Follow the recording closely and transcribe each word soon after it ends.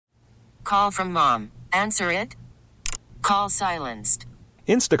call from mom. Answer it. Call silenced.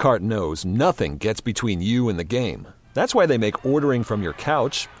 Instacart knows nothing gets between you and the game. That's why they make ordering from your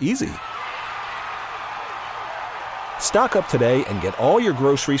couch easy. Stock up today and get all your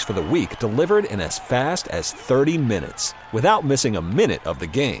groceries for the week delivered in as fast as 30 minutes without missing a minute of the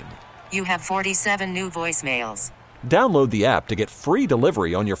game. You have 47 new voicemails. Download the app to get free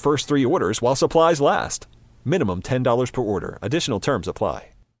delivery on your first 3 orders while supplies last. Minimum $10 per order. Additional terms apply.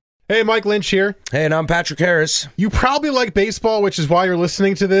 Hey, Mike Lynch here. Hey, and I'm Patrick Harris. You probably like baseball, which is why you're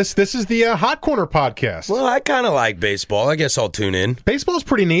listening to this. This is the Hot Corner podcast. Well, I kind of like baseball. I guess I'll tune in. Baseball's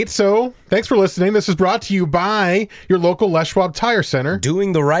pretty neat, so thanks for listening. This is brought to you by your local Les Schwab Tire Center.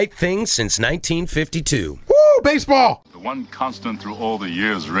 Doing the right thing since 1952. Woo, baseball! The one constant through all the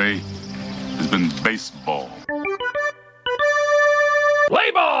years, Ray, has been baseball.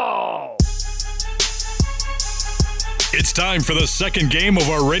 Play ball! It's time for the second game of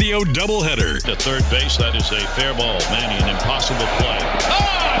our radio doubleheader. To third base, that is a fair ball. Manny, an impossible play. Oh,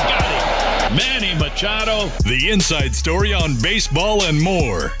 got him! Manny Machado. The inside story on baseball and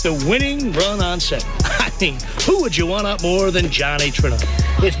more. The winning run on second. I mean, who would you want up more than Johnny Trinidad?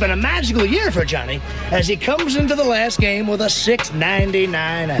 It's been a magical year for Johnny as he comes into the last game with a .699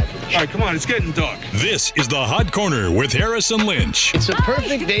 average. All right, come on, it's getting dark. This is the Hot Corner with Harrison Lynch. It's a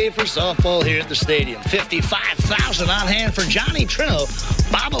perfect day for softball here at the stadium. 55,000 on hand for Johnny Trino.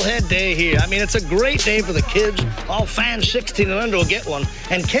 Bobblehead day here. I mean, it's a great day for the kids. All fans 16 and under will get one.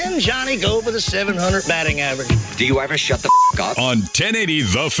 And can Johnny go for the 700 batting average? Do you ever shut the up? On 1080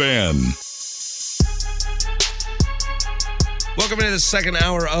 The Fan. Welcome to the second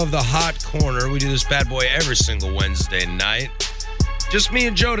hour of the Hot Corner. We do this bad boy every single Wednesday night. Just me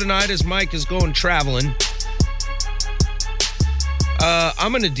and Joe tonight as Mike is going traveling.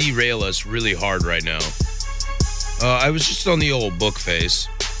 I'm going to derail us really hard right now. I was just on the old book face,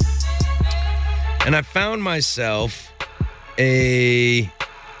 and I found myself a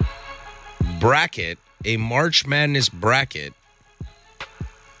bracket, a March Madness bracket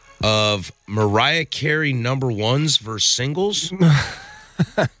of Mariah Carey number ones versus singles.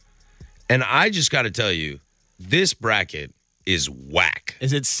 And I just got to tell you, this bracket is whack.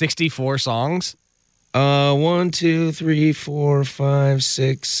 Is it 64 songs? 1, 2, 3, 4, 5,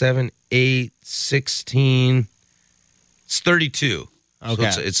 6, 7, 8, 16. It's 32.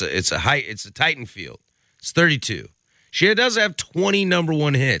 Okay. So it's a Titan field. It's 32. She does have 20 number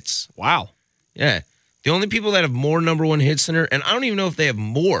one hits. Wow. Yeah. The only people that have more number one hits than her, and I don't even know if they have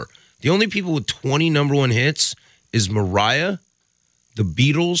more. The only people with 20 number one hits is Mariah, the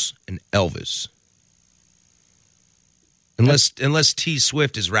Beatles, and Elvis. Unless T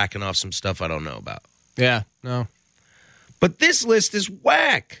Swift is racking off some stuff I don't know about. Yeah, no. But this list is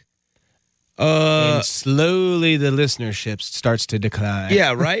whack. And slowly the listenership starts to decline.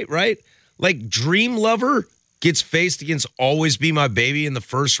 Yeah, right? Like Dream Lover gets faced against Always Be My Baby in the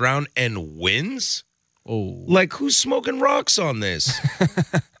first round and wins? Oh. Like, who's smoking rocks on this?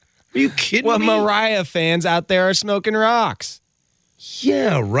 Are you kidding me? Well, Mariah fans out there are smoking rocks.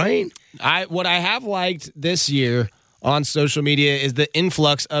 Yeah, right? What I have liked this year on social media is the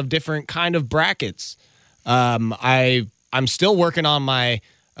influx of different kind of brackets. I'm still working on my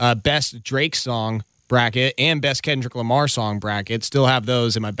best Drake song bracket and best Kendrick Lamar song bracket. Still have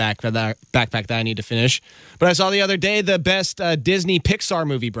those in my backpack that I need to finish. But I saw the other day the best Disney Pixar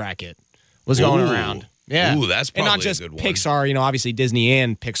movie bracket was going around. Yeah. Ooh, that's probably and not just a good one. Pixar, obviously Disney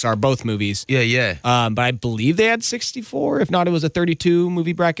and Pixar, both movies. Yeah. But I believe they had 64. If not, it was a 32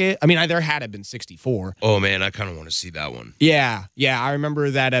 movie bracket. I mean, there had been 64. Oh, man, I kind of want to see that one. Yeah. I remember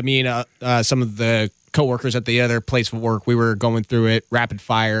that. I mean, some of the coworkers at the other place of work, we were going through it rapid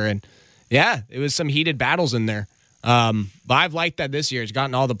fire, and yeah, it was some heated battles in there. But I've liked that this year. It's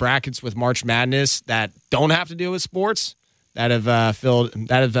gotten all the brackets with March Madness that don't have to do with sports. That's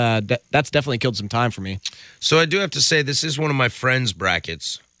definitely killed some time for me. So I do have to say, this is one of my friend's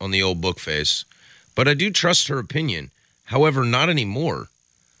brackets on the old book face, but I do trust her opinion. However, not anymore.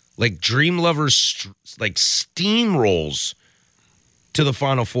 Like Dream Lovers, steamrolls to the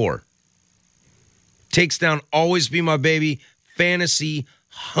Final Four. Takes down Always Be My Baby, Fantasy,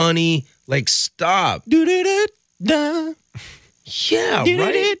 Honey. Like, stop. Do-do-do-da. Yeah,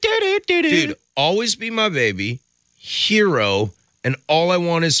 right? Dude, Always Be My Baby, Hero, and All I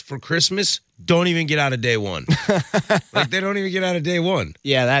Want Is for Christmas don't even get out of day one. Like, they don't even get out of day one.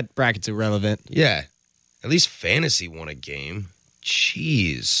 Yeah, that bracket's irrelevant. Yeah. At least Fantasy won a game.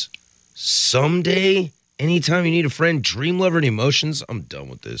 Jeez. Someday, anytime you need a friend, Dream Lover and Emotions, I'm done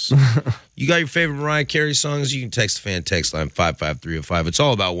with this. You got your favorite Mariah Carey songs? You can text the fan text line 55305. It's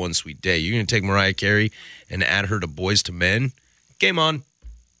all about One Sweet Day. You're going to take Mariah Carey and add her to Boys to Men? Game on.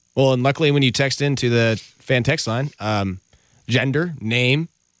 Well, and luckily when you text into the fan text line, gender, name,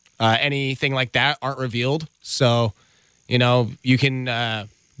 anything like that aren't revealed. So, you can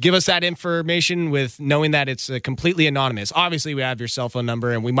give us that information with knowing that it's completely anonymous. Obviously, we have your cell phone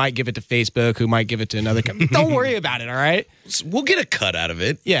number, and we might give it to Facebook, who might give it to another company. Don't worry about it, all right? We'll get a cut out of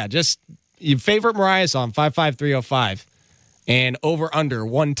it. Yeah, just your favorite Mariah song, 55305, and over under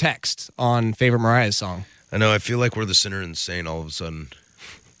one text on favorite Mariah song. I know, I feel like we're the sinner and the saint all of a sudden.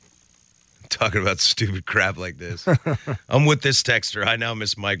 Talking about stupid crap like this. I'm with this texter. I now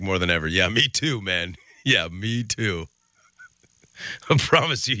miss Mike more than ever. Yeah, me too, man. Yeah, me too. I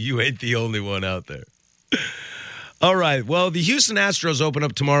promise you ain't the only one out there. All right. Well, the Houston Astros open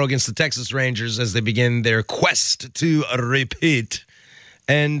up tomorrow against the Texas Rangers as they begin their quest to repeat.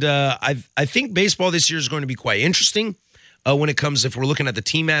 And I think baseball this year is going to be quite interesting when it comes, if we're looking at the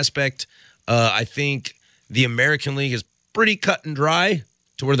team aspect. I think the American League is pretty cut and dry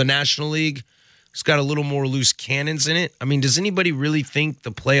to where the National League has got a little more loose cannons in it. I mean, does anybody really think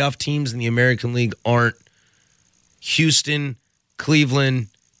the playoff teams in the American League aren't Houston, Cleveland,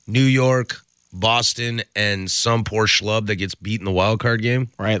 New York, Boston, and some poor schlub that gets beat in the wild card game?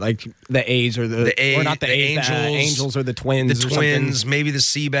 Right, like the A's or or not the A's, Angels or the Twins. The Twins, maybe the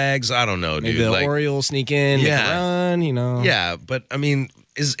Seabags. I don't know, dude. Maybe the Orioles sneak in, make a run, Yeah, but I mean,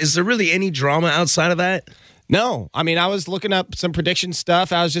 is there really any drama outside of that? No. I mean, I was looking up some prediction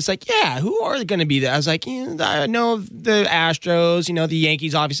stuff. I was just like, yeah, who are going to be there? I was like, I know the Astros, the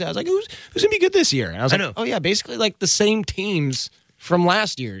Yankees, obviously. I was like, who's going to be good this year? And I was like, oh, yeah, basically like the same teams from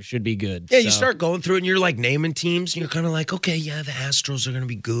last year should be good. Yeah, you start going through it and you're like naming teams. And you're kind of like, okay, yeah, the Astros are going to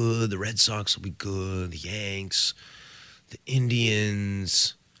be good. The Red Sox will be good. The Yanks, the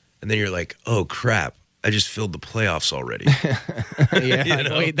Indians. And then you're like, oh, crap. I just filled the playoffs already.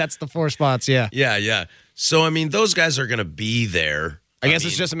 Yeah, wait, that's the 4 spots, yeah. Yeah. So, I mean, those guys are going to be there. I guess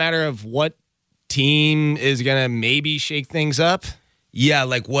it's just a matter of what team is going to maybe shake things up. Yeah,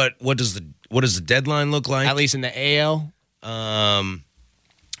 like what does the deadline look like? At least in the AL.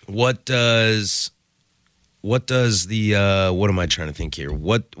 What does the what am I trying to think here?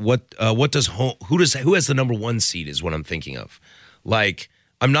 Who has the number 1 seed is what I'm thinking of. Like,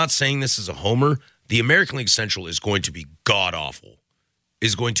 I'm not saying this is a homer. The American League Central is going to be god-awful.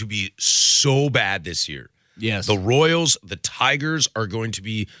 Is going to be so bad this year. Yes. The Royals, the Tigers are going to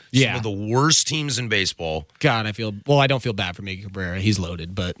be some of the worst teams in baseball. God, I don't feel bad for Miguel Cabrera. He's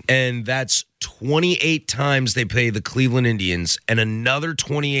loaded, but. And that's 28 times they play the Cleveland Indians and another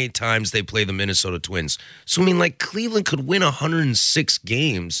 28 times they play the Minnesota Twins. So, I mean, like, Cleveland could win 106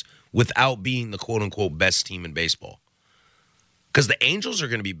 games without being the quote-unquote best team in baseball. Because the Angels are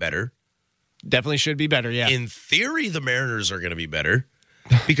going to be better. Definitely should be better, yeah. In theory, the Mariners are going to be better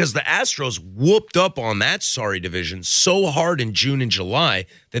because the Astros whooped up on that sorry division so hard in June and July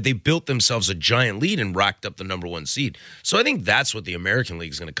that they built themselves a giant lead and racked up the number 1 seed. So I think that's what the American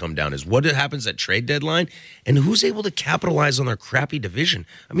League is going to come down is what happens at trade deadline and who's able to capitalize on their crappy division.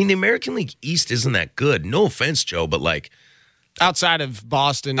 I mean, the American League East isn't that good. No offense, Joe, but like outside of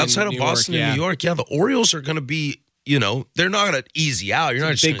Boston and New York, yeah, the Orioles are going to be they're not going to easy out. You're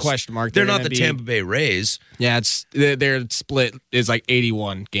not just big question mark. They're not the Tampa Bay Rays. Yeah, their split is like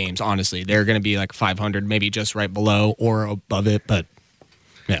 81 games. Honestly, they're going to be like 500, maybe just right below or above it. But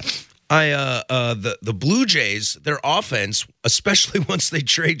yeah, the Blue Jays, their offense, especially once they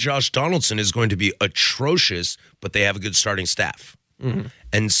trade Josh Donaldson, is going to be atrocious. But they have a good starting staff,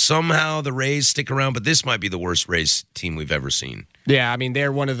 and somehow the Rays stick around. But this might be the worst Rays team we've ever seen. Yeah, I mean,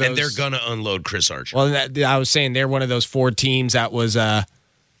 they're one of those. And they're going to unload Chris Archer. Well, I was saying they're one of those 4 teams that was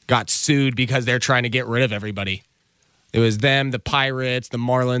got sued because they're trying to get rid of everybody. It was them, the Pirates, the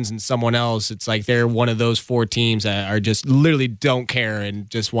Marlins, and someone else. It's like they're one of those 4 teams that are just literally don't care and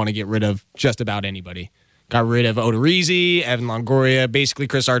just want to get rid of just about anybody. Got rid of Odorizzi, Evan Longoria. Basically,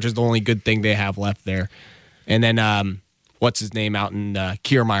 Chris Archer's the only good thing they have left there. And then, what's his name out in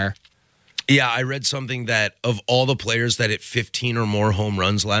Kiermaier? Yeah, I read something that of all the players that hit 15 or more home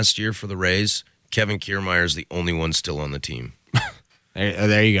runs last year for the Rays, Kevin Kiermaier is the only one still on the team.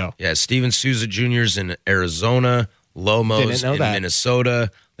 There you go. Yeah, Steven Souza Jr.'s in Arizona, Lomo's in Minnesota,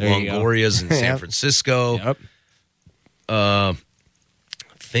 Longoria's in San Francisco. Yep.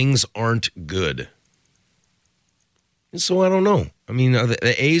 Things aren't good. So I don't know. I mean,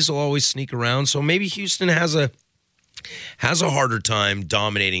 the A's will always sneak around, so maybe Houston has a harder time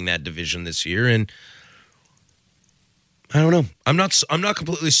dominating that division this year, and I don't know. I'm not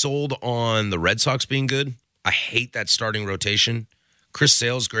completely sold on the Red Sox being good. I hate that starting rotation. Chris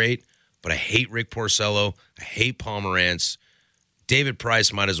Sale's great, but I hate Rick Porcello. I hate Pomerantz. David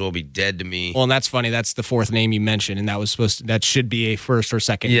Price might as well be dead to me. Well, and that's funny. That's the fourth name you mentioned, and that should be a first or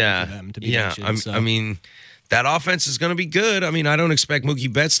second name for them to be mentioned. I mean, that offense is going to be good. I mean, I don't expect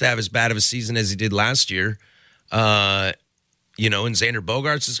Mookie Betts to have as bad of a season as he did last year. And Xander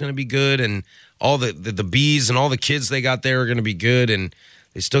Bogaerts is going to be good, and all the Bees and all the kids they got there are going to be good, and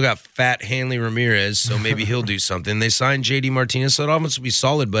they still got fat Hanley Ramirez, so maybe he'll do something. They signed J.D. Martinez, so that offense will be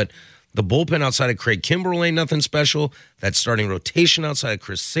solid, but the bullpen outside of Craig Kimbrell ain't nothing special. That starting rotation outside of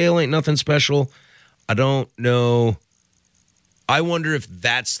Chris Sale ain't nothing special. I don't know. I wonder if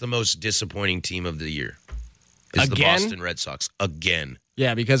that's the most disappointing team of the year. Is the Boston Red Sox again.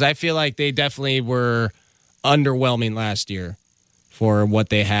 Yeah, because I feel like they definitely were underwhelming last year for what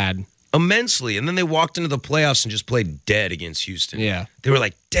they had. Immensely. And then they walked into the playoffs and just played dead against Houston. Yeah. They were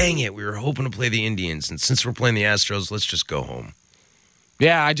like, dang it, we were hoping to play the Indians. And since we're playing the Astros, let's just go home.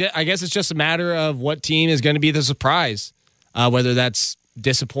 Yeah, I guess it's just a matter of what team is going to be the surprise, whether that's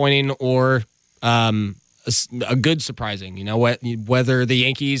disappointing or a good surprising. Whether the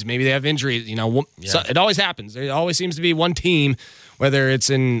Yankees, maybe they have injuries. So it always happens. There always seems to be one team, whether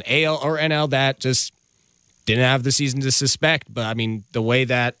it's in AL or NL, that just didn't have the season to suspect. But, I mean, the way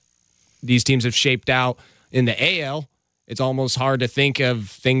that these teams have shaped out in the AL, it's almost hard to think of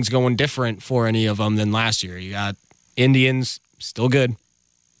things going different for any of them than last year. You got Indians, still good.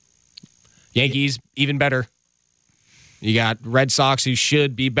 Yankees, even better. You got Red Sox, who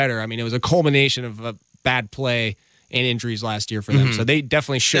should be better. I mean, it was a culmination of a bad play and injuries last year for them. So they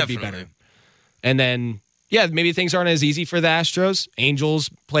definitely should be better. And then, maybe things aren't as easy for the Astros. Angels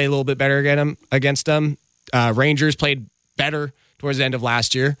play a little bit better against them. Rangers played better towards the end of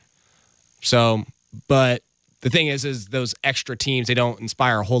last year. So, but the thing is those extra teams, they don't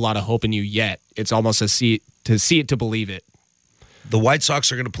inspire a whole lot of hope in you yet. It's almost to see it to believe it. The White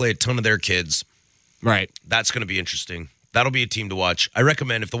Sox are going to play a ton of their kids. Right. That's going to be interesting. That'll be a team to watch. I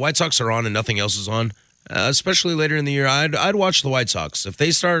recommend if the White Sox are on and nothing else is on, especially later in the year, I'd watch the White Sox. If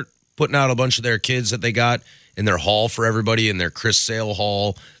they start putting out a bunch of their kids that they got in their hall for everybody, in their Chris Sale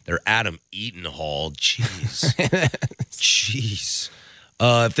hall, their Adam Eaton hall, jeez.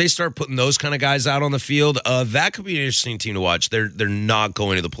 If they start putting those kind of guys out on the field, that could be an interesting team to watch. They're not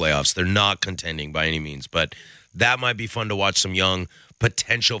going to the playoffs. They're not contending by any means, but that might be fun to watch some young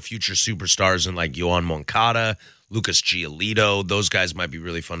potential future superstars in like Yohan Moncada, Lucas Giolito. Those guys might be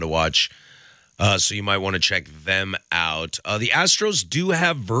really fun to watch. So you might want to check them out. The Astros do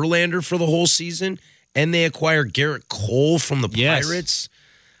have Verlander for the whole season, and they acquire Garrett Cole from the Pirates.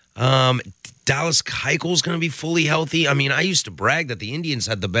 Dallas Keuchel's going to be fully healthy. I mean, I used to brag that the Indians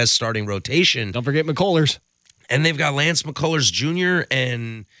had the best starting rotation. Don't forget McCullers. And they've got Lance McCullers Jr.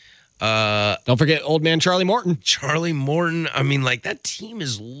 and don't forget old man Charlie Morton. I mean, like, that team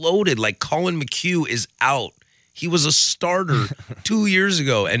is loaded. Like, Colin McHugh is out. He was a starter 2 years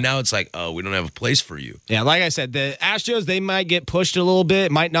ago, and now it's like, oh, we don't have a place for you. Yeah, like I said, the Astros, they might get pushed a little bit.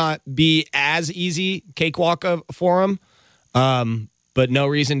 It might not be as easy cakewalk for them, but no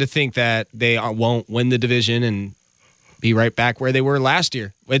reason to think that they won't win the division and be right back where they were last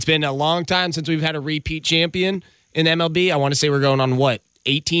year. It's been a long time since we've had a repeat champion in MLB. I want to say we're going on,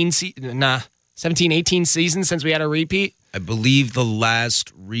 17, 18 seasons since we had a repeat? I believe the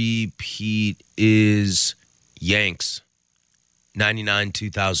last repeat is Yanks,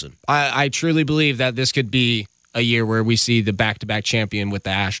 99-2000. I truly believe that this could be a year where we see the back-to-back champion with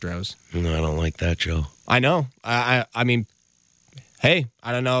the Astros. No, I don't like that, Joe. I know. I mean, hey,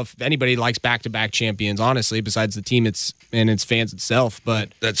 I don't know if anybody likes back-to-back champions, honestly, besides the team and its fans itself. But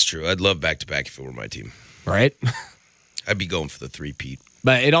that's true. I'd love back-to-back if it were my team. Right? I'd be going for the three-peat.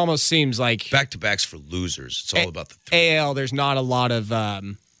 But it almost seems like back-to-backs for losers. It's all about the three. AL, there's not a lot of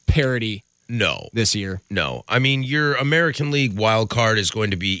parity. No. This year. No. I mean, your American League wild card is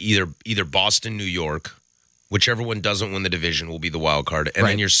going to be either Boston, New York, whichever one doesn't win the division will be the wild card. And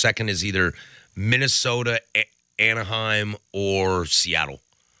then your second is either Minnesota, Anaheim, or Seattle.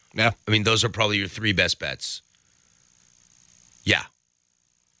 Yeah. I mean, those are probably your three best bets. Yeah.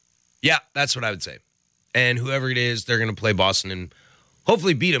 Yeah, that's what I would say. And whoever it is, they're going to play Boston and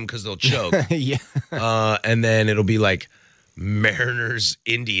hopefully beat them because they'll choke. Yeah. And then it'll be like Mariners,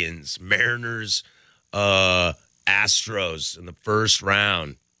 Indians, Mariners, Astros in the first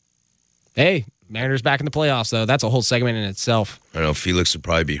round. Hey, Mariners back in the playoffs, though. That's a whole segment in itself. I know Felix would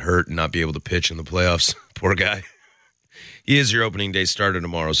probably be hurt and not be able to pitch in the playoffs. Poor guy. He is your opening day starter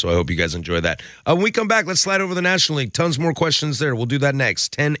tomorrow, so I hope you guys enjoy that. When we come back, let's slide over the National League. Tons more questions there. We'll do that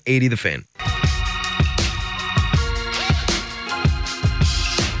next. 1080 The Fan.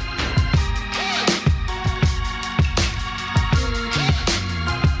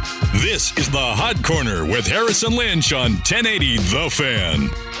 This is the Hot Corner with Harrison Lynch on 1080 The Fan.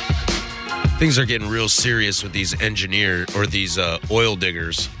 Things are getting real serious with these these oil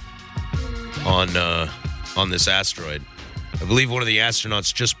diggers on this asteroid. I believe one of the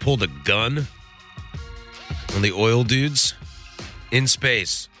astronauts just pulled a gun on the oil dudes in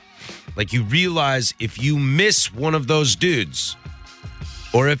space. Like, you realize if you miss one of those dudes,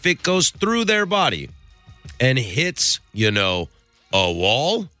 or if it goes through their body and hits, a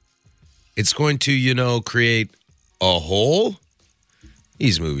wall, it's going to, create a hole.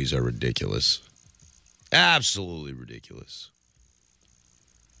 These movies are ridiculous. Absolutely ridiculous.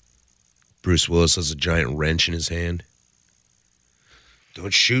 Bruce Willis has a giant wrench in his hand.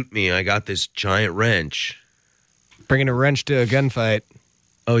 Don't shoot me. I got this giant wrench. Bringing a wrench to a gunfight.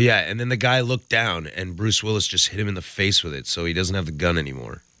 Oh, yeah. And then the guy looked down, and Bruce Willis just hit him in the face with it, so he doesn't have the gun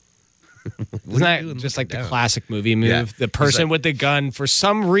anymore. Isn't that just like the classic movie move? Yeah. The person with the gun, for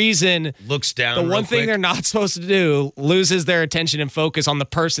some reason, looks down. The one thing quick. they're not supposed to do, loses their attention and focus on the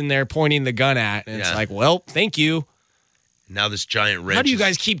person they're pointing the gun at. And it's like, well, thank you. Now this giant wrench. How do you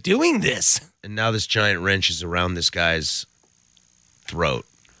guys keep doing this? And now this giant wrench is around this guy's throat.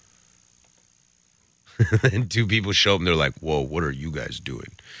 And two people show up and they're like, whoa, what are you guys doing?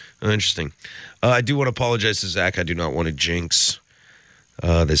 Interesting. I do want to apologize to Zach. I do not want to jinx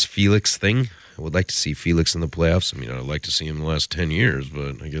this Felix thing. I would like to see Felix in the playoffs. I mean, I'd like to see him in the last 10 years,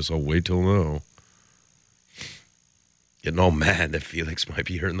 but I guess I'll wait till now. Getting all mad that Felix might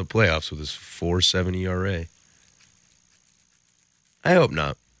be hurt in the playoffs with his 4.7 ERA. I hope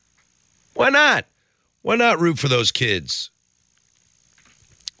not. Why not? Why not root for those kids?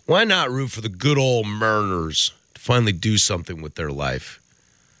 Why not root for the good old Mariners to finally do something with their life?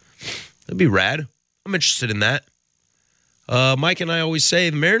 That'd be rad. I'm interested in that. Mike and I always say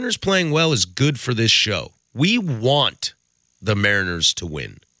the Mariners playing well is good for this show. We want the Mariners to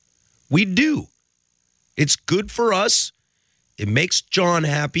win. We do. It's good for us. It makes John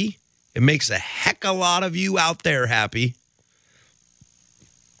happy. It makes a heck of a lot of you out there happy.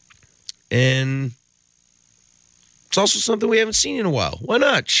 And it's also something we haven't seen in a while. Why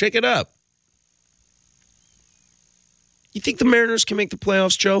not? Shake it up. You think the Mariners can make the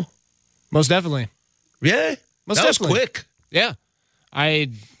playoffs, Joe? Most definitely. Yeah? Most that definitely. was quick. Yeah.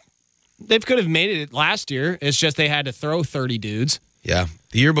 They could have made it last year. It's just they had to throw 30 dudes. Yeah.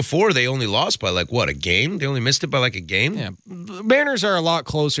 The year before, they only lost by a game? They only missed it by a game? Yeah. Mariners are a lot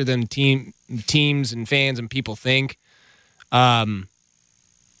closer than teams and fans and people think. Mike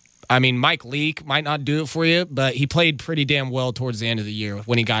Leake might not do it for you, but he played pretty damn well towards the end of the year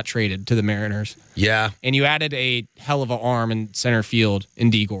when he got traded to the Mariners. Yeah. And you added a hell of an arm in center field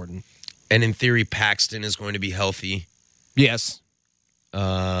in D. Gordon. And in theory, Paxton is going to be healthy. Yes.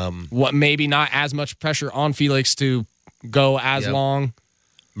 Maybe not as much pressure on Felix to go as long.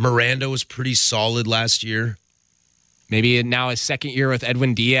 Miranda was pretty solid last year. Maybe now his second year with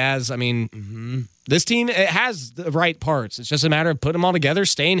Edwin Diaz. I mean, This team, it has the right parts. It's just a matter of putting them all together,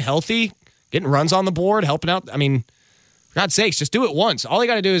 staying healthy, getting runs on the board, helping out. I mean, for God's sakes, just do it once. All they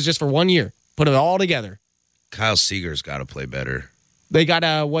got to do is just for 1 year, put it all together. Kyle Seager's got to play better. They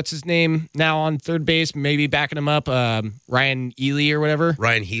got, what's his name now on third base, maybe backing him up, Ryan Healy or whatever.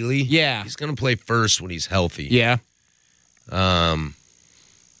 Ryan Healy? Yeah. He's going to play first when he's healthy. Yeah.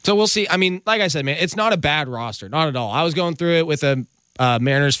 So we'll see. I mean, like I said, man, it's not a bad roster. Not at all. I was going through it with a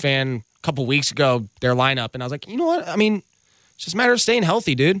Mariners fan a couple weeks ago, their lineup, and I was like, you know what? I mean, it's just a matter of staying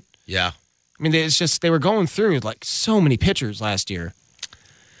healthy, dude. Yeah. I mean, it's just they were going through like so many pitchers last year.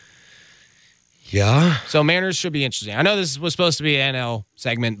 Yeah. So Mariners should be interesting. I know this was supposed to be an NL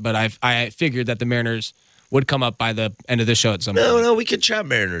segment, but I figured that the Mariners would come up by the end of the show at some point. No, we could chat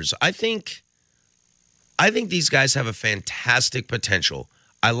Mariners. I think these guys have a fantastic potential.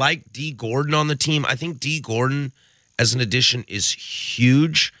 I like D. Gordon on the team. I think D. Gordon as an addition is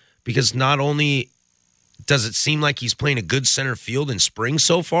huge because not only does it seem like he's playing a good center field in spring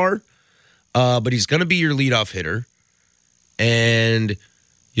so far, but he's going to be your leadoff hitter. And,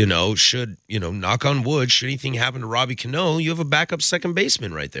 knock on wood, should anything happen to Robbie Cano, you have a backup second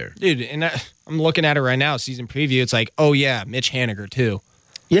baseman right there. Dude, and I'm looking at it right now, season preview. It's like, oh, yeah, Mitch Haniger, too.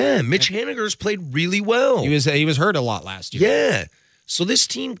 Yeah, Mitch Haniger's played really well. He was hurt a lot last year. Yeah. So this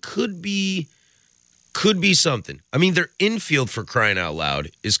team could be something. I mean, their infield, for crying out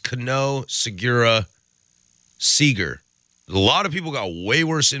loud, is Cano, Segura, Seager. A lot of people got way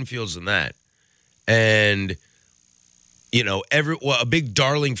worse infields than that. And, a big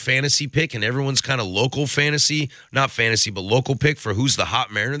darling fantasy pick, and everyone's kind of local fantasy, not fantasy, but local pick for who's the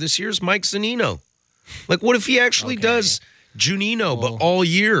hot Mariner this year is Mike Zunino. Like, what if he actually does Junino, but all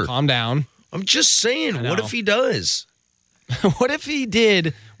year? Calm down. I'm just saying, what if he does? What if he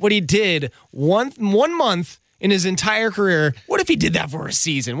did what he did one month in his entire career. What if he did that for a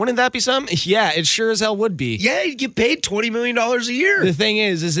season? Wouldn't that be something? Yeah, it sure as hell would be. Yeah, he'd get paid $20 million a year. The thing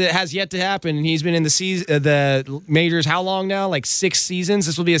is it has yet to happen. And he's been in the majors how long now? Like 6 seasons.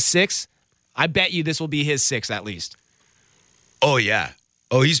 This will be his 6th. I bet you this will be his 6th at least. Oh, yeah.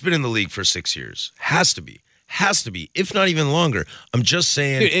 Oh, he's been in the league for 6 years. Has to be. If not even longer. I'm just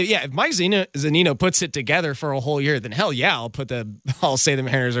saying. Dude, if Mike Zunino puts it together for a whole year, then hell yeah, I'll say the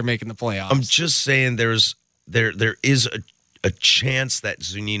Mariners are making the playoffs. I'm just saying there is a chance that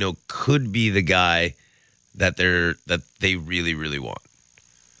Zunino could be the guy that they really, really want.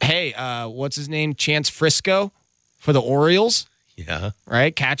 Hey, what's his name? Chance Frisco for the Orioles. Yeah.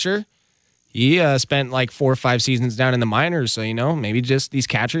 Right? Catcher. He spent like 4 or 5 seasons down in the minors. So, maybe just these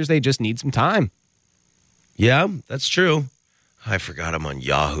catchers, they just need some time. Yeah, that's true. I forgot I'm on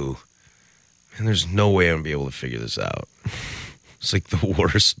Yahoo. And there's no way I'm going to be able to figure this out. It's like the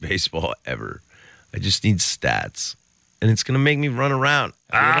worst baseball ever. I just need stats. And it's going to make me run around.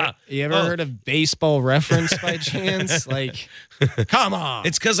 You ever heard of Baseball Reference by chance? Like, come on.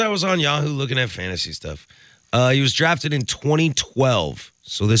 It's because I was on Yahoo looking at fantasy stuff. He was drafted in 2012,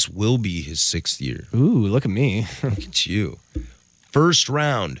 so this will be his 6th year. Ooh, look at me. Look at you. First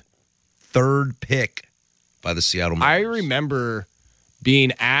round, 3rd pick by the Seattle Mariners. I remember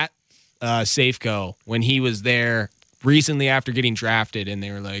being at Safeco when he was there recently after getting drafted, and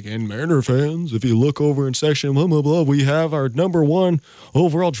they were like, and Mariner fans, if you look over in section blah, blah, blah, we have our number 1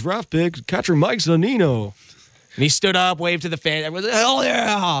 overall draft pick, catcher Mike Zunino. And he stood up, waved to the fans. Everyone was like, hell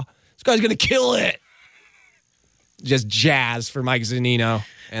yeah, this guy's going to kill it. Just jazz for Mike Zunino.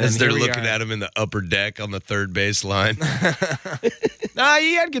 And as they're looking at him in the upper deck on the third base line. Nah,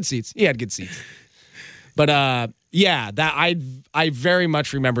 he had good seats. But yeah, that I very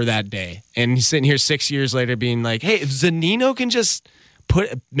much remember that day. And he's sitting here 6 years later being like, hey, if Zunino can just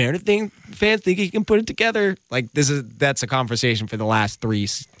Meredith fans think he can put it together. Like that's a conversation for the last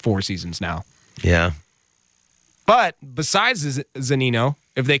 3-4 seasons now. Yeah. But besides Zunino,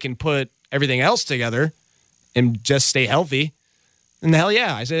 if they can put everything else together and just stay healthy, then hell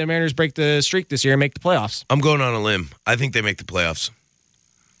yeah, I say the Mariners break the streak this year and make the playoffs. I'm going on a limb. I think they make the playoffs.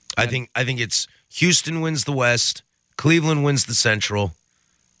 I think it's Houston wins the West, Cleveland wins the Central,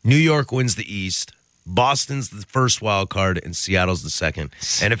 New York wins the East, Boston's the first wild card, and Seattle's the second.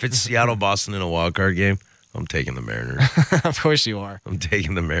 And if it's Seattle-Boston in a wild card game, I'm taking the Mariners. Of course you are. I'm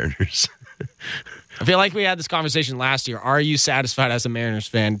taking the Mariners. I feel like we had this conversation last year. Are you satisfied as a Mariners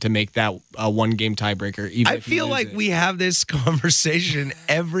fan to make that a one-game tiebreaker? Even I feel like we have this conversation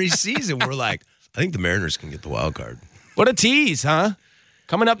every season. We're like, I think the Mariners can get the wild card. What a tease, huh?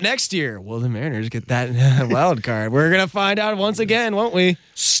 Coming up next year, will the Mariners get that wild card? We're going to find out once again, won't we?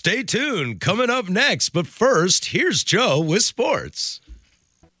 Stay tuned. Coming up next. But first, here's Joe with sports.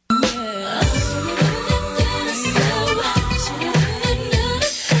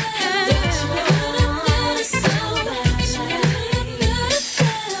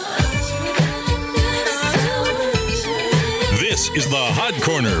 This is the Hot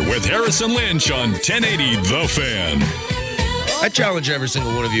Corner with Harrison Lynch on 1080 The Fan. I challenge every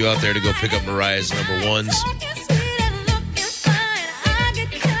single one of you out there to go pick up Mariah's number ones.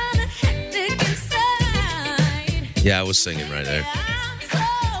 Yeah, I was singing right there.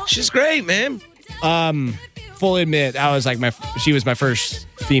 She's great, man. Fully admit, she was my first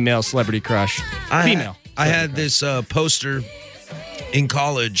female celebrity crush. I had this poster in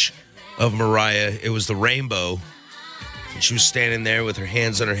college of Mariah. It was the rainbow. And she was standing there with her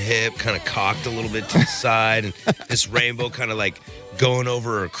hands on her hip, kind of cocked a little bit to the side, and this rainbow kind of like going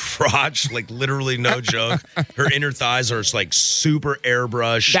over her crotch, like literally no joke. Her inner thighs are like super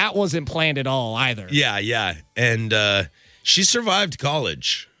airbrushed. That wasn't planned at all either. Yeah. And she survived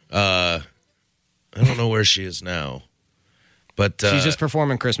college. I don't know where she is now. But she's just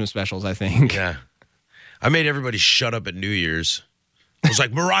performing Christmas specials, I think. Yeah. I made everybody shut up at New Year's. I was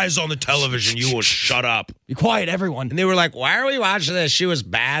like, Mariah's on the television. You will shut up. Be quiet, everyone. And they were like, why are we watching this? She was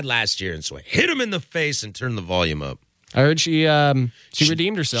bad last year. And so I hit him in the face and turned the volume up. I heard she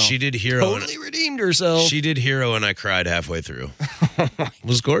redeemed herself. She did Hero. Totally redeemed herself. She did Hero, and I cried halfway through. It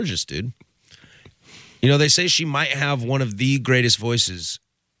was gorgeous, dude. You know, they say she might have one of the greatest voices,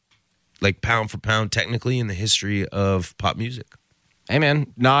 like pound for pound, technically, in the history of pop music. Hey,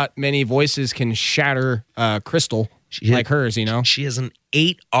 man, not many voices can shatter crystal like hers, you know? She has an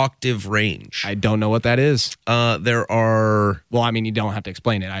 8-octave range. I don't know what that is. There are... Well, I mean, you don't have to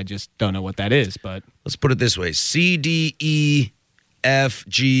explain it. I just don't know what that is, but... Let's put it this way. C, D, E, F,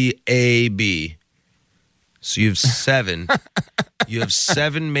 G, A, B. So you have 7. You have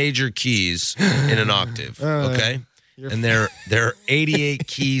 7 major keys in an octave, okay? and there are 88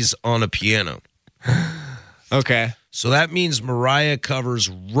 keys on a piano. Okay. So that means Mariah covers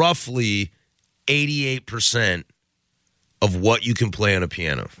roughly 88% of what you can play on a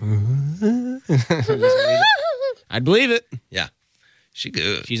piano. I'd believe it. Yeah. She's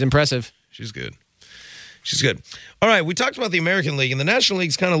good. She's impressive. She's good. She's good. All right, we talked about the American League, and the National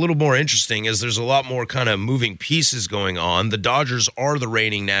League's kind of a little more interesting as there's a lot more kind of moving pieces going on. The Dodgers are the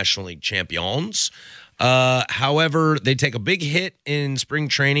reigning National League champions. However, they take a big hit in spring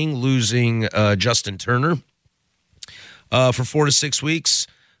training, losing Justin Turner for 4 to 6 weeks.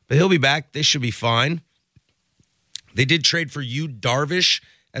 But he'll be back. They should be fine. They did trade for Yu Darvish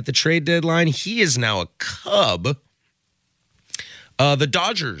at the trade deadline. He is now a Cub. The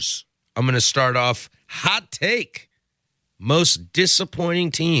Dodgers, I'm going to start off. Hot take. Most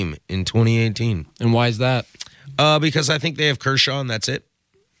disappointing team in 2018. And why is that? Because I think they have Kershaw, and that's it.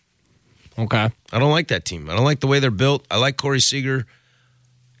 Okay. I don't like that team. I don't like the way they're built. I like Corey Seager.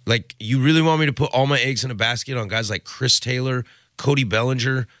 Like, you really want me to put all my eggs in a basket on guys like Chris Taylor, Cody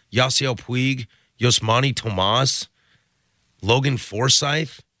Bellinger, Yasiel Puig, Yasmani Tomas, Logan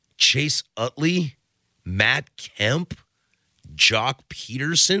Forsythe, Chase Utley, Matt Kemp, Jock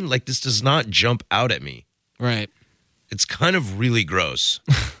Peterson? Like, this does not jump out at me. Right. It's kind of really gross.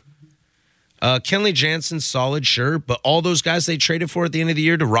 Kenley Jansen's solid, sure, but all those guys they traded for at the end of the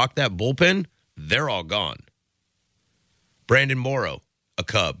year to rock that bullpen, they're all gone. Brandon Morrow, a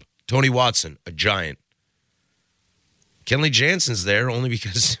Cub. Tony Watson, a Giant. Kenley Jansen's there only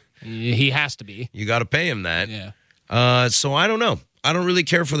because he has to be. You got to pay him that. Yeah. So I don't know. I don't really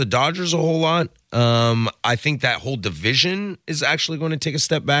care for the Dodgers a whole lot. I think that whole division is actually going to take a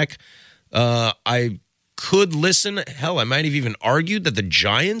step back. I could listen. Hell, I might have even argued that the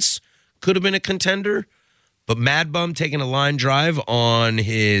Giants could have been a contender. But Mad Bum taking a line drive on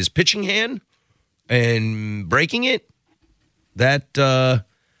his pitching hand and breaking it, that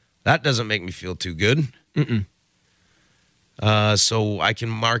doesn't make me feel too good. So I can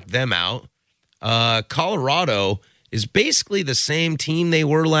mark them out. Colorado is basically the same team they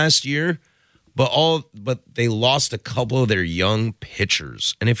were last year, but they lost a couple of their young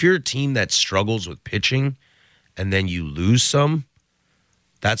pitchers. And if you're a team that struggles with pitching and then you lose some,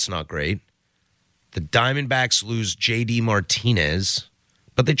 that's not great. The Diamondbacks lose J.D. Martinez,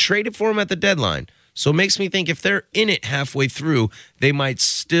 but they traded for him at the deadline. So it makes me think if they're in it halfway through, they might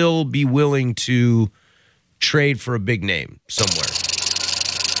still be willing to trade for a big name somewhere.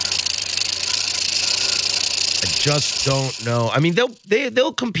 I just don't know. I mean,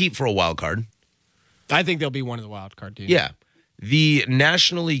 they'll compete for a wild card. I think they'll be one of the wild card teams. Yeah. The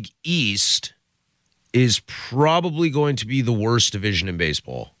National League East is probably going to be the worst division in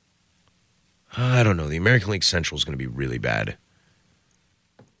baseball. I don't know. The American League Central is going to be really bad.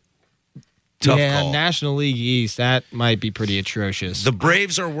 Tough call. National League East, that might be pretty atrocious. The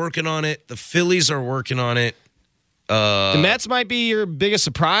Braves are working on it. The Phillies are working on it. The Mets might be your biggest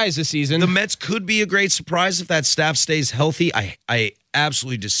surprise this season. The Mets could be a great surprise if that staff stays healthy. I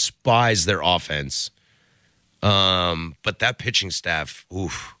absolutely despise their offense. But that pitching staff,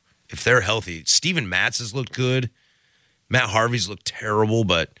 oof, if they're healthy. Steven Matz has looked good. Matt Harvey's looked terrible,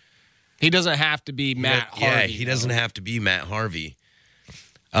 but he doesn't have to be Matt Harvey. Yeah, he doesn't have to be Matt Harvey.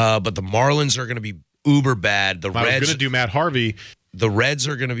 But the Marlins are going to be uber bad. I was going to do Matt Harvey. The Reds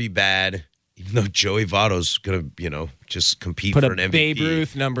are going to be bad, even though Joey Votto's going to, just compete for an MVP. Babe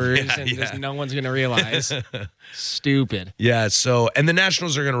Ruth numbers, no one's going to realize. Stupid. Yeah. So, and the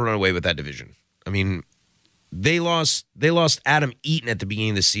Nationals are going to run away with that division. I mean, they lost Adam Eaton at the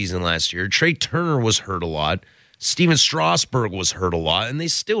beginning of the season last year. Trey Turner was hurt a lot. Steven Strasburg was hurt a lot, and they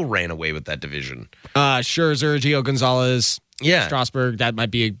still ran away with that division. Scherzer, Gio Gonzalez, yeah, Strasburg. That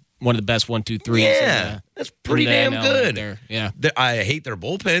might be one of the best 1-2-3s. Yeah, that's pretty damn good. Right, yeah, I hate their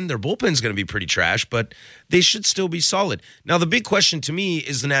bullpen. Their bullpen's going to be pretty trash, but they should still be solid. Now, the big question to me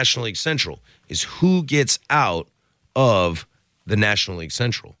is the National League Central: is who gets out of the National League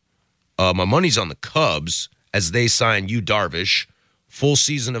Central? My money's on the Cubs as they sign Yu Darvish, full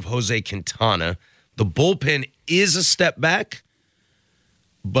season of Jose Quintana. The bullpen is a step back,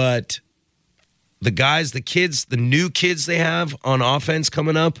 but the guys, the new kids they have on offense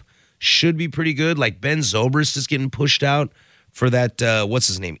coming up should be pretty good. Like Ben Zobrist is getting pushed out for that, what's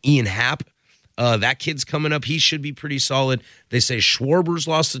his name, Ian Happ. That kid's coming up. He should be pretty solid. They say Schwarber's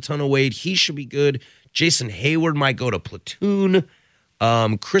lost a ton of weight. He should be good. Jason Hayward might go to platoon.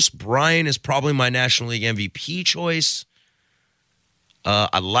 Chris Bryant is probably my National League MVP choice.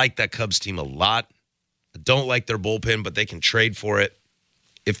 I like that Cubs team a lot. I don't like their bullpen, but they can trade for it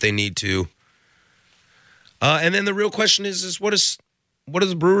if they need to. And then the real question is what does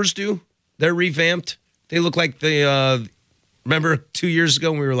the Brewers do? They're revamped. They look like the. Remember 2 years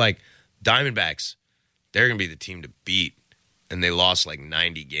ago when we were like, Diamondbacks, they're going to be the team to beat. And they lost like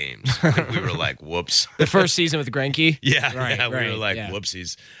 90 games. And we were like, whoops. The first season with Greinke? Yeah, we were like,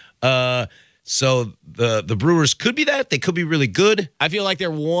 whoopsies. So the Brewers could be that. They could be really good. I feel like they're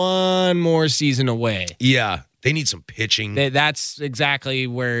one more season away. Yeah, they need some pitching. That's exactly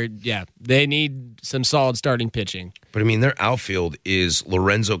where, they need some solid starting pitching. But, I mean, their outfield is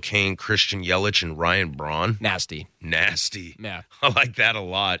Lorenzo Cain, Christian Yelich, and Ryan Braun. Nasty. Yeah. I like that a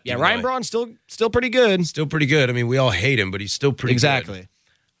lot. Yeah, Ryan Braun's still pretty good. Still pretty good. I mean, we all hate him, but he's still pretty good.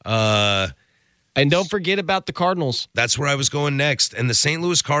 And don't forget about the Cardinals. That's where I was going next. And the St.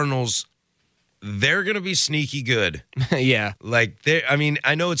 Louis Cardinals, they're going to be sneaky good. Yeah. Like,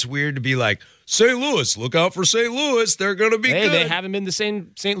 I know it's weird to be like, St. Louis, look out for St. Louis. They're going to be good. They haven't been the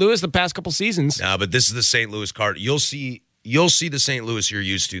same St. Louis the past couple seasons. No, but this is the St. Louis Cardinals. You'll see the St. Louis you're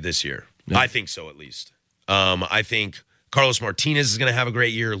used to this year. Yeah. I think so, at least. I think Carlos Martinez is going to have a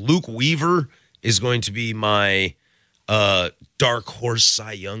great year. Luke Weaver is going to be my dark horse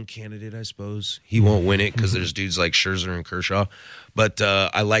Cy Young candidate, I suppose. He won't win it because there's dudes like Scherzer and Kershaw. But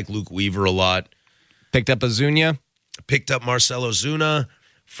I like Luke Weaver a lot. Picked up Ozuna. Picked up Marcell Ozuna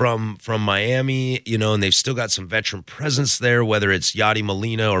from Miami, and they've still got some veteran presence there, whether it's Yadi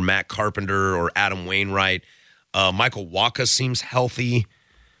Molina or Matt Carpenter or Adam Wainwright. Michael Wacha seems healthy.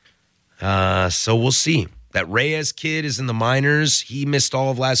 So we'll see. That Reyes kid is in the minors. He missed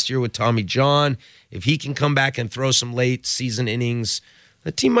all of last year with Tommy John. If he can come back and throw some late season innings,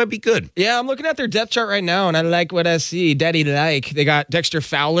 the team might be good. Yeah, I'm looking at their depth chart right now, and I like what I see. They got Dexter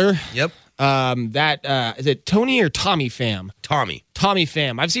Fowler. Yep. Is it Tony or Tommy Pham? Tommy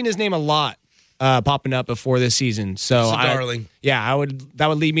Pham. I've seen his name a lot popping up before this season. So he's a darling. That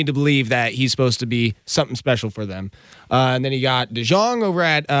would lead me to believe that he's supposed to be something special for them. And then you got DeJong over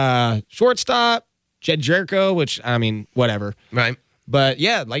at shortstop, Jed Jerko, which, I mean, whatever. Right. But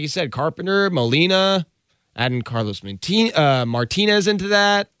yeah, like you said, Carpenter, Molina, adding Carlos Martinez into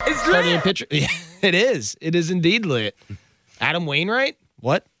that. It's starting lit. a pitcher. Yeah, it is. It is indeed lit. Adam Wainwright?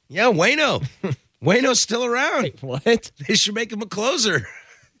 What? Yeah, Waino. Waino's still around. Wait, what? They should make him a closer.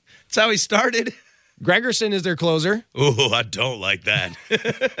 That's how he started. Gregerson is their closer. Oh, I don't like that.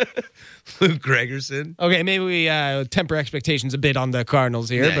 Luke Gregerson. Okay, maybe we temper expectations a bit on the Cardinals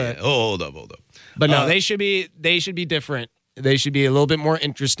here, but Oh, hold up. But no, they should be different. They should be a little bit more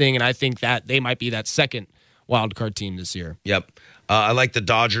interesting, and I think that they might be that second wild card team this year. Yep. I like the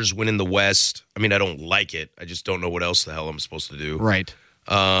Dodgers winning the West. I mean, I don't like it. I just don't know what else the hell I'm supposed to do. Right.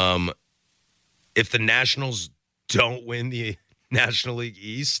 If the Nationals don't win the National League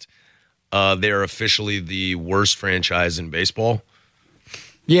East, they're officially the worst franchise in baseball.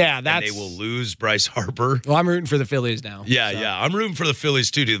 Yeah, and they will lose Bryce Harper. Well, I'm rooting for the Phillies now. Yeah. I'm rooting for the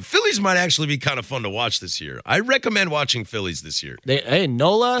Phillies too, dude. The Phillies might actually be kind of fun to watch this year. I recommend watching Phillies this year.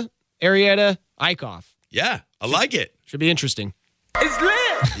 Nola, Arrieta, Eichhoff. Yeah, I like it. Should be interesting. It's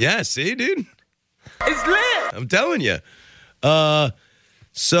lit. Yeah, see, dude? It's lit. I'm telling you.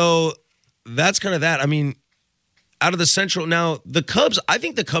 So that's kind of that. I mean, out of the Central, now the Cubs, I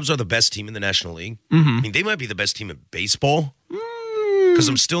think the Cubs are the best team in the National League. Mm-hmm. I mean, they might be the best team in baseball because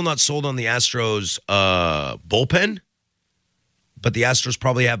I'm still not sold on the Astros bullpen, but the Astros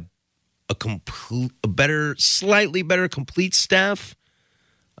probably have slightly better complete staff.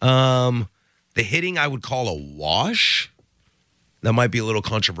 The hitting I would call a wash. That might be a little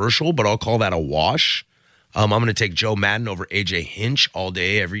controversial, but I'll call that a wash. I'm going to take Joe Madden over A.J. Hinch all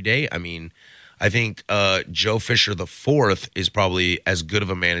day, every day. I mean, I think Joe Fisher IV is probably as good of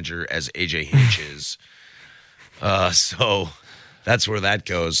a manager as A.J. Hinch is. So that's where that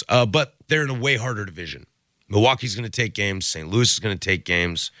goes. But they're in a way harder division. Milwaukee's going to take games. St. Louis is going to take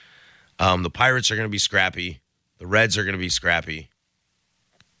games. The Pirates are going to be scrappy. The Reds are going to be scrappy.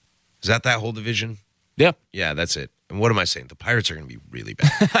 Is that whole division? Yeah. Yeah, that's it. And what am I saying? The Pirates are going to be really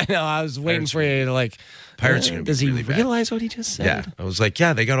bad. I know. I was waiting for you to Pirates are going to be does he really bad. realize what he just said? Yeah. I was like,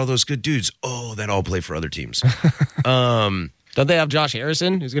 yeah, they got all those good dudes. Oh, that all play for other teams. Don't they have Josh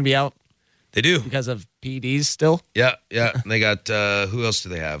Harrison, who's going to be out? They do. Because of PEDs still? Yeah. And they got, who else do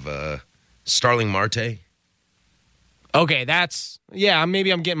they have? Starling Marte. Okay,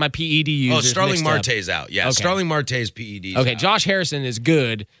 maybe I'm getting my PED users Oh, Starling mixed Marte's out. Yeah, Okay. Starling Marte's PED's Okay, out. Josh Harrison is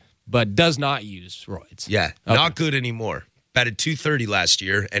good, but does not use steroids. Yeah, Okay. not good anymore. Batted .230 last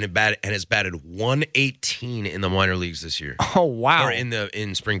year, and has batted 118 in the minor leagues this year. Oh, wow. Or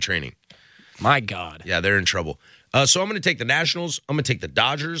in spring training. My God. Yeah, they're in trouble. So I'm going to take the Nationals. I'm going to take the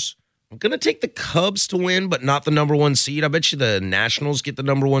Dodgers. I'm going to take the Cubs to win, but not the number one seed. I bet you the Nationals get the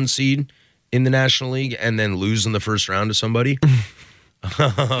number one seed in the National League and then lose in the first round to somebody.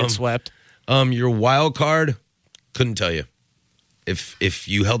 Get swept. Your wild card, couldn't tell you. If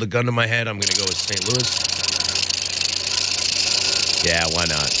you held a gun to my head, I'm going to go with St. Louis. Yeah, why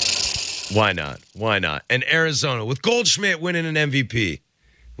not? Why not? Why not? And Arizona, with Goldschmidt winning an MVP.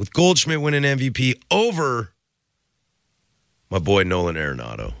 With Goldschmidt winning MVP over my boy Nolan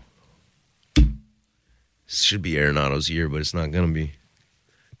Arenado. This should be Arenado's year, but it's not going to be.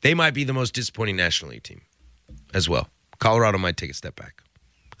 They might be the most disappointing National League team as well. Colorado might take a step back.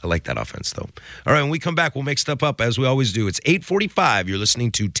 I like that offense, though. All right, when we come back, we'll make stuff up as we always do. It's 8:45. You're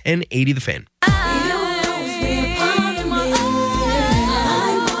listening to 1080 The Fan.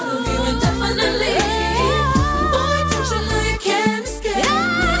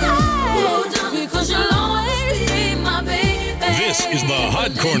 This is the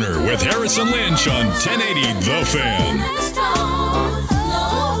Hot Corner with Harrison Lynch on 1080 The Fan.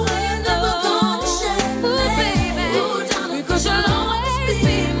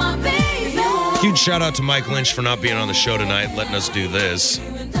 Huge shout out to Mike Lynch for not being on the show tonight, letting us do this.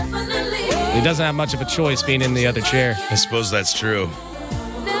 He doesn't have much of a choice being in the other chair. I suppose that's true.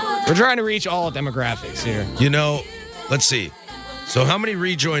 We're trying to reach all demographics here. You know, let's see. So how many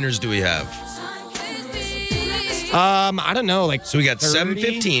rejoiners do we have? I don't know, like so we got 30?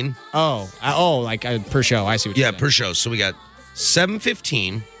 715. Like per show. I see what you're saying. Per show. So we got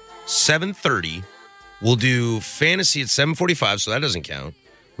 715, 730. We'll do fantasy at 7:45, so that doesn't count.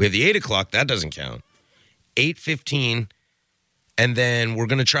 We have the 8 o'clock, that doesn't count. 8:15, and then we're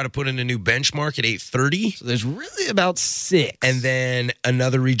going to try to put in a new benchmark at 8:30. So there's really about 6. And then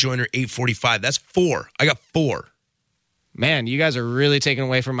another rejoiner 8:45. That's 4. I got 4. Man, you guys are really taking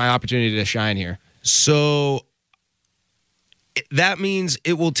away from my opportunity to shine here. So that means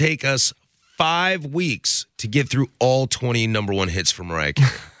it will take us 5 weeks to get through all 20 number one hits for Mariah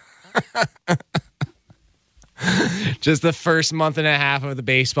Carey. Just the first month and a half of the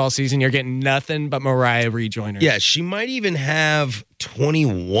baseball season, you're getting nothing but Mariah rejoiners. Yeah, she might even have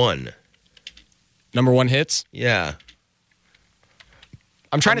 21. Number one hits? Yeah.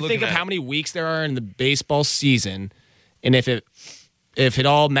 I'm trying to think of how many weeks there are in the baseball season, and if it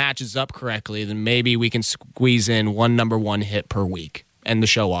all matches up correctly, then maybe we can squeeze in one number one hit per week and the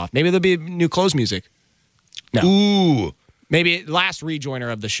show off. Maybe there'll be new close music. No. Ooh. Maybe last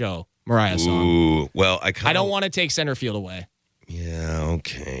rejoiner of the show. Mariah song. Ooh, well, I don't want to take center field away. Yeah,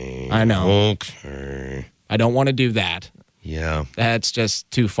 okay. I know. Okay. I don't want to do that. Yeah. That's just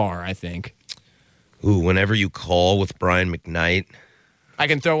too far, I think. Ooh, Whenever You Call with Brian McKnight. I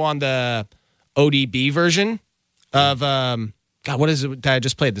can throw on the ODB version of, God, what is it that I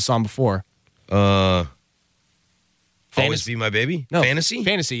just played the song before? Always Be My Baby? No. Fantasy?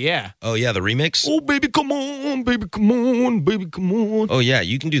 Fantasy, yeah. Oh, yeah, the remix? Oh, baby, come on, baby, come on, baby, come on. Oh, yeah,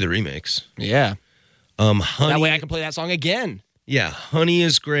 you can do the remix. Yeah. Honey. That way I can play that song again. Yeah, Honey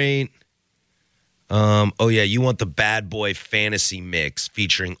is great. Oh, yeah, you want the Bad Boy Fantasy mix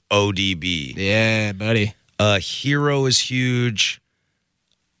featuring ODB. Yeah, buddy. Hero is huge.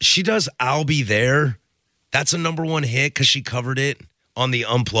 She does I'll Be There. That's a number one hit because she covered it on the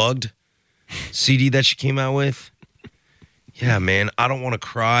Unplugged CD that she came out with. Yeah, man, I Don't Want to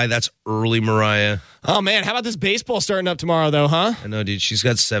Cry. That's early Mariah. Oh, man, how about this baseball starting up tomorrow, though, huh? I know, dude. She's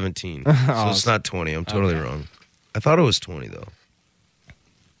got 17, so it's not 20. I'm totally wrong. I thought it was 20, though.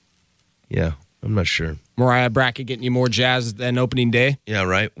 Yeah, I'm not sure. Mariah bracket getting you more jazz than opening day? Yeah,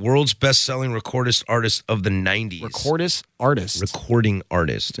 right. World's best-selling recordist artist of the 90s. Recording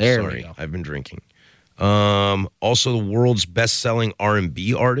artist. There Sorry, we go. I've been drinking. Also, the world's best-selling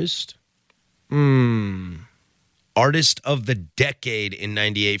R&B artist. Artist of the Decade in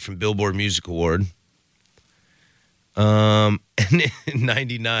 98 from Billboard Music Award. And in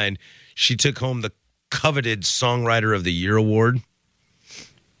 99, she took home the coveted Songwriter of the Year award.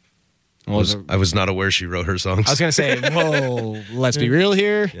 I was not aware she wrote her songs. I was going to say, whoa, let's be real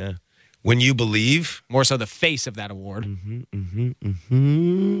here. Yeah. When You Believe. More so the face of that award.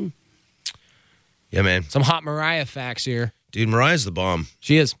 Yeah, man. Some hot Mariah facts here. Dude, Mariah's the bomb.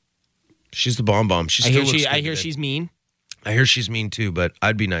 She is. She's the bomb. She still looks good I hear today. she's mean. I hear she's mean too, but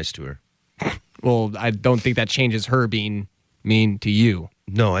I'd be nice to her. Well, I don't think that changes her being mean to you.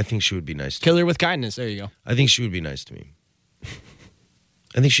 No, I think she would be nice to me. Kill her with kindness. There you go. I think she would be nice to me.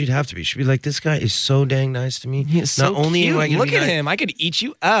 I think she'd have to be. She'd be like, this guy is so dang nice to me. He is so cute. Look at him. I could eat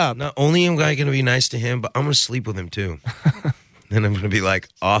you up. Not only am I going to be nice to him, but I'm going to sleep with him too. And I'm going to be like,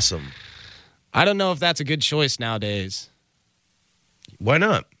 awesome. I don't know if that's a good choice nowadays. Why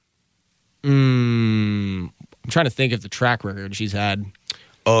not? I'm trying to think of the track record she's had.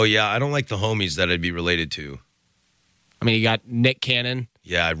 Oh, yeah. I don't like the homies that I'd be related to. I mean, you got Nick Cannon.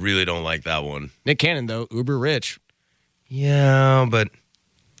 Yeah, I really don't like that one. Nick Cannon, though, uber rich. Yeah, but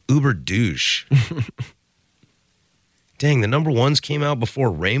Uber douche. Dang, the number ones came out before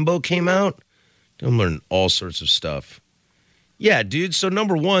Rainbow came out? I'm learning all sorts of stuff. Yeah, dude, so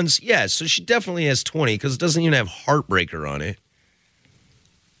number ones, yeah, so she definitely has 20 because it doesn't even have Heartbreaker on it.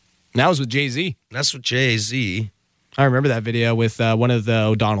 That was with Jay-Z. That's with Jay-Z. I remember that video with one of the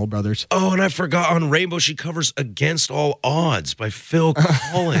O'Donnell brothers. Oh, and I forgot on Rainbow, she covers Against All Odds by Phil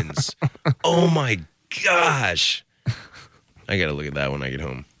Collins. Oh, my gosh. I got to look at that when I get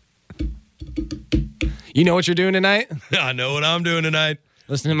home. You know what you're doing tonight? I know what I'm doing tonight.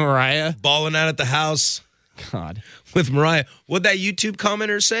 Listening to Mariah. Balling out at the house. God. With Mariah. What'd that YouTube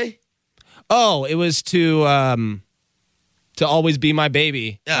commenter say? Oh, it was to always be my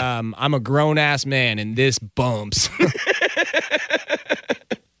baby. Yeah. I'm a grown-ass man, and this bumps.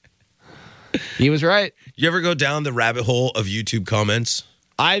 He was right. You ever go down the rabbit hole of YouTube comments?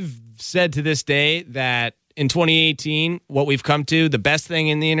 I've said to this day that in 2018, what we've come to, the best thing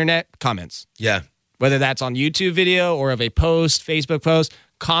in the internet, comments. Yeah. Whether that's on YouTube video or of a post, Facebook post,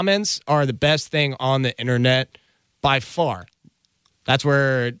 comments are the best thing on the internet by far. That's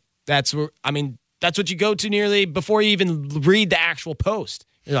where, I mean, that's what you go to nearly before you even read the actual post.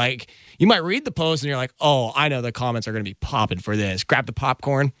 You're like, you might read the post and you're like, oh, I know the comments are going to be popping for this. Grab the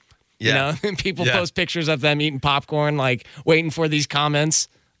popcorn. Yeah. You know, people post pictures of them eating popcorn, like waiting for these comments.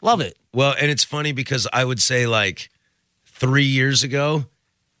 Love it. Well, and it's funny because I would say like 3 years ago,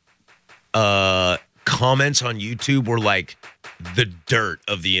 comments on YouTube were like the dirt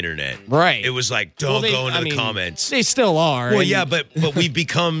of the internet. Right. It was like, don't go into the comments. They still are. Well, yeah, but we've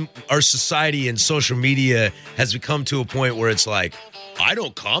become, our society and social media has become to a point where it's like, I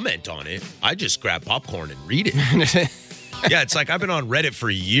don't comment on it. I just grab popcorn and read it. Yeah, it's like I've been on Reddit for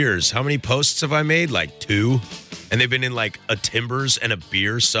years. How many posts have I made? Like 2. And they've been in like a Timbers and a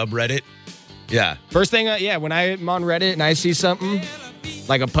beer subreddit. Yeah. First thing, when I'm on Reddit and I see something,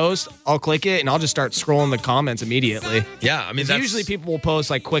 like a post, I'll click it and I'll just start scrolling the comments immediately. Yeah, I mean, that's... usually people will post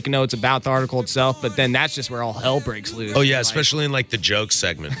like quick notes about the article itself, but then that's just where all hell breaks loose. Oh, yeah, especially in like the joke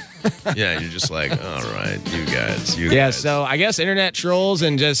segment. Yeah, you're just like, all right, you guys. So I guess internet trolls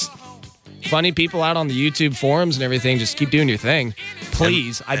and just funny people out on the YouTube forums and everything, just keep doing your thing.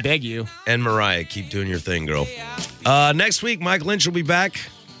 Please, I beg you. And Mariah, keep doing your thing, girl. Next week, Mike Lynch will be back.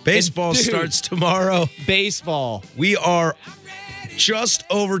 Baseball starts tomorrow. Baseball. We are just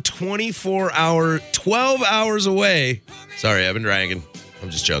over 12 hours away. Sorry, I've been dragging. I'm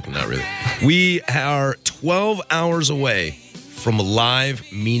just joking, not really. We are 12 hours away from live,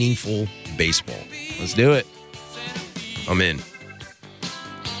 meaningful baseball. Let's do it. I'm in.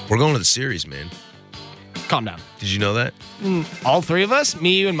 We're going to the series, man. Calm down. Did you know that? All three of us,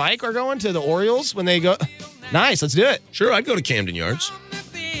 me, you, and Mike, are going to the Orioles when they go. Nice, let's do it. Sure, I'd go to Camden Yards.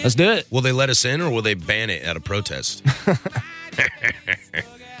 Let's do it. Will they let us in or will they ban it at a protest?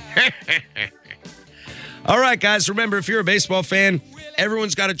 All right, guys, remember, if you're a baseball fan,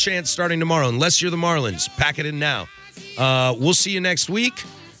 everyone's got a chance starting tomorrow, unless you're the Marlins. Pack it in now. We'll see you next week.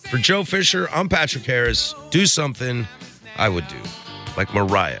 For Joe Fisher, I'm Patrick Harris. Do something I would do, like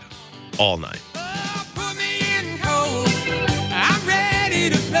Mariah, all night.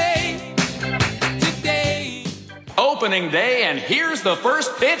 Opening day, and here's the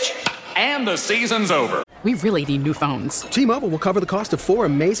first pitch, and the season's over. We really need new phones. T-Mobile will cover the cost of 4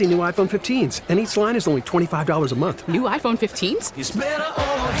 amazing new iPhone 15s, and each line is only $25 a month. New iPhone 15s? It's better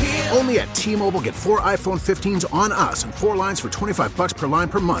over here. Only at T-Mobile, get 4 iPhone 15s on us and 4 lines for $25 per line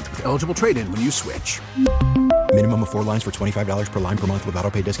per month with eligible trade-in when you switch. Minimum of 4 lines for $25 per line per month with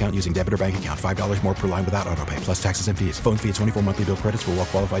autopay discount using debit or bank account. $5 more per line without autopay, plus taxes and fees. Phone fee at 24 monthly bill credits for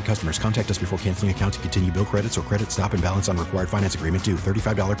well-qualified customers. Contact us before canceling account to continue bill credits or credit stop and balance on required finance agreement due.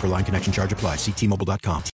 $35 per line connection charge applies. See T-Mobile.com.